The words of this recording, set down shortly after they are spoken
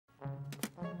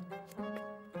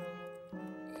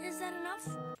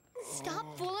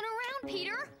Stop fooling around,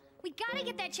 Peter. We gotta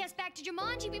get that chest back to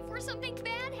Jumanji before something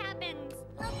bad happens.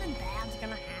 Nothing bad's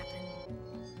gonna happen.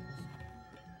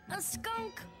 A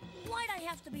skunk? Why'd I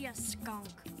have to be a skunk?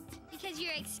 Because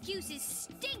your excuses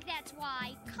stink, that's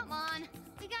why. Come on,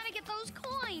 we gotta get those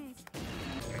coins.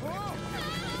 Whoa!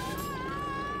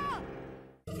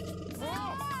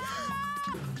 Ah!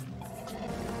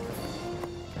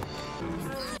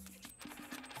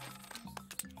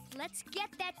 Let's get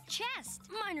that chest.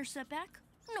 Minor setback,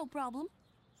 no problem.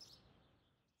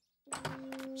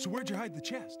 So where'd you hide the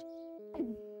chest?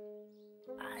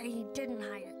 I didn't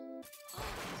hide it.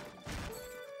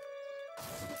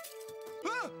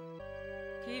 Ah!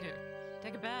 Peter,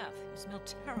 take a bath. You smell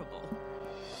terrible.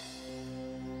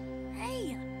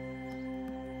 Hey!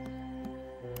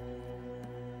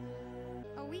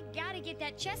 Oh, we gotta get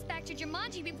that chest back to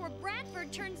Jumanji before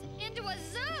Bradford turns into a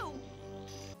zoo.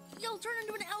 You'll turn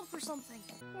into an elf or something.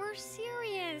 We're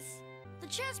serious. The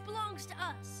chest belongs to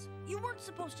us. You weren't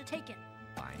supposed to take it.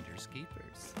 Finders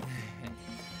keepers.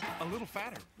 A little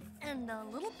fatter. And a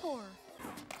little poorer.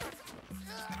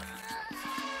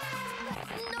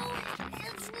 No,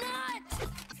 it's not!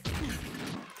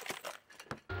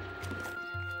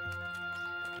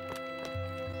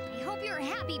 I hope you're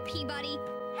happy, Peabody.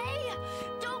 Hey,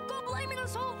 don't go blaming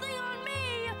this whole thing on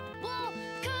me! Well,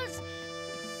 cause...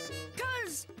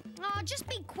 Oh, just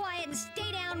be quiet and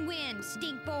stay downwind,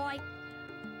 stink boy.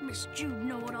 Miss Jude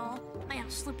know-it-all. I had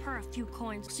to slip her a few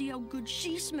coins, see how good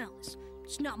she smells.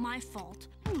 It's not my fault.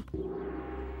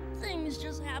 Things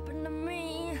just happen to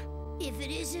me. If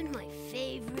it isn't my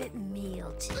favorite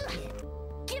meal ticket.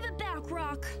 Give it back,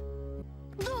 Rock.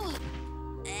 Ugh.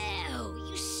 Ew,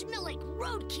 you smell like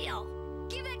roadkill.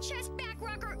 Give that chest back,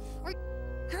 Rocker, or...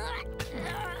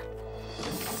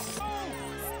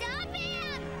 Stop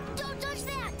him! Don't touch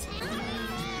that!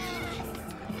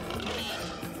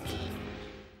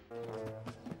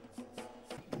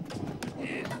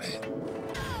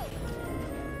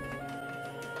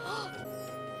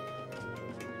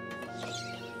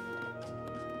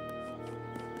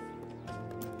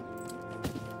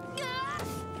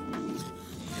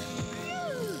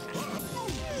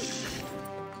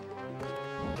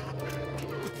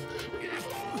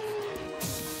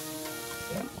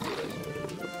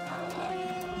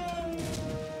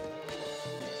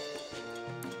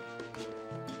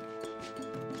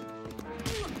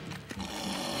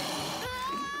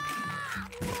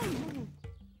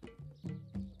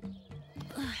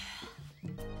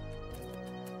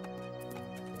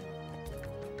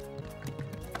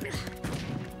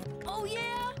 Oh,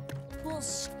 yeah? We'll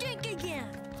stink again.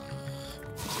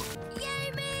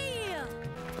 Yay me!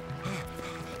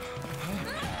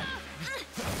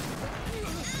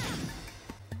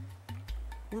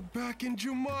 We're back in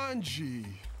Jumanji.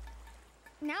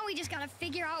 Now we just gotta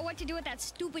figure out what to do with that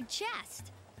stupid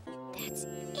chest. That's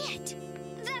it.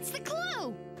 That's the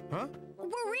clue. Huh?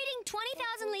 We're reading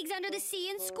 20,000 Leagues Under the Sea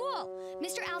in school.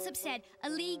 Mr. Alsop said a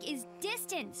league is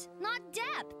distance, not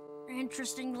depth.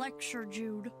 Interesting lecture,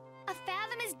 Jude. A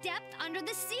fathom is depth under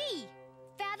the sea.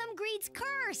 Fathom Greed's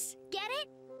curse. Get it?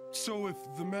 So if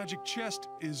the magic chest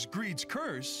is Greed's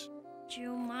curse...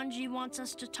 Jumanji wants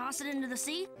us to toss it into the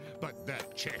sea? But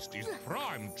that chest is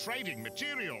prime trading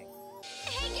material.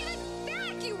 Hey, give it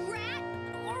back, you rat!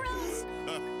 Or else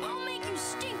I'll make you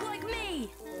stink like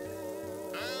me!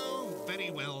 Oh,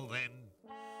 very well then.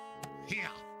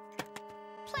 Here.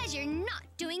 Pleasure not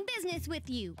doing business with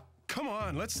you. Come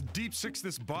on, let's deep six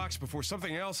this box before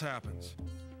something else happens.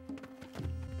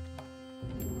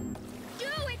 Do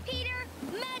it, Peter!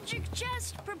 Magic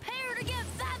chest, prepare to get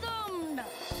fathomed!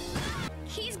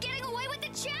 He's getting away with the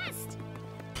chest!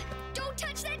 Don't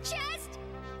touch that chest!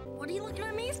 What are you looking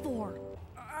at me for?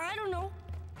 I don't know.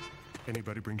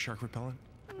 Anybody bring shark repellent?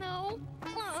 No.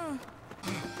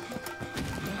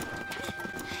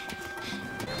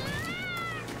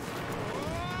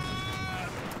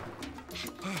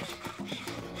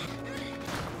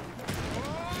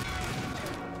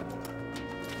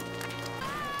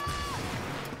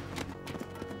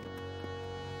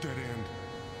 Dead end.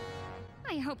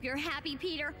 I hope you're happy,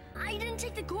 Peter. I didn't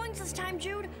take the coins this time,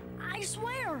 Jude. I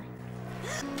swear.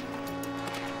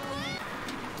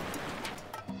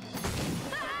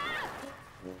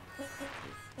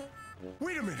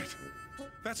 Wait a minute!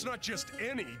 That's not just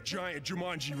any giant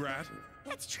Jumanji rat.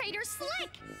 That's Trader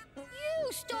Slick!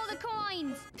 You stole the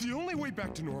coins! The only way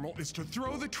back to normal is to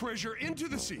throw the treasure into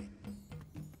the sea.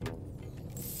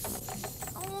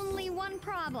 Only one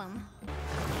problem.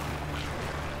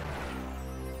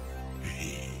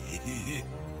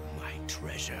 My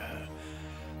treasure,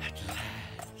 at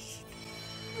last.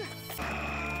 Come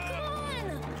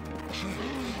on!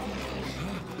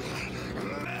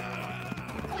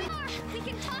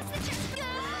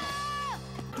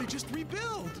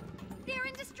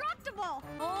 unstoppable!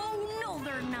 Oh, no,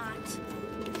 they're not.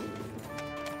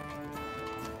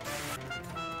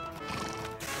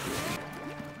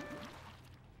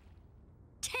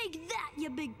 Take that, you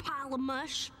big pile of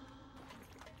mush.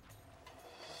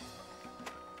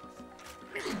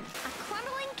 A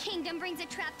crumbling kingdom brings a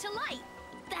trap to light.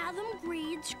 Fathom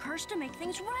Greed's curse to make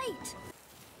things right.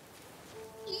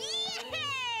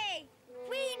 Yay!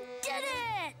 We did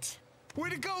it! Way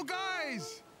to go,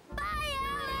 guys! Bye,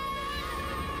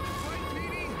 Bye,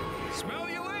 Petey. Smell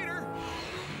you later.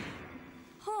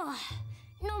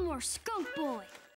 No more Skunk Boy.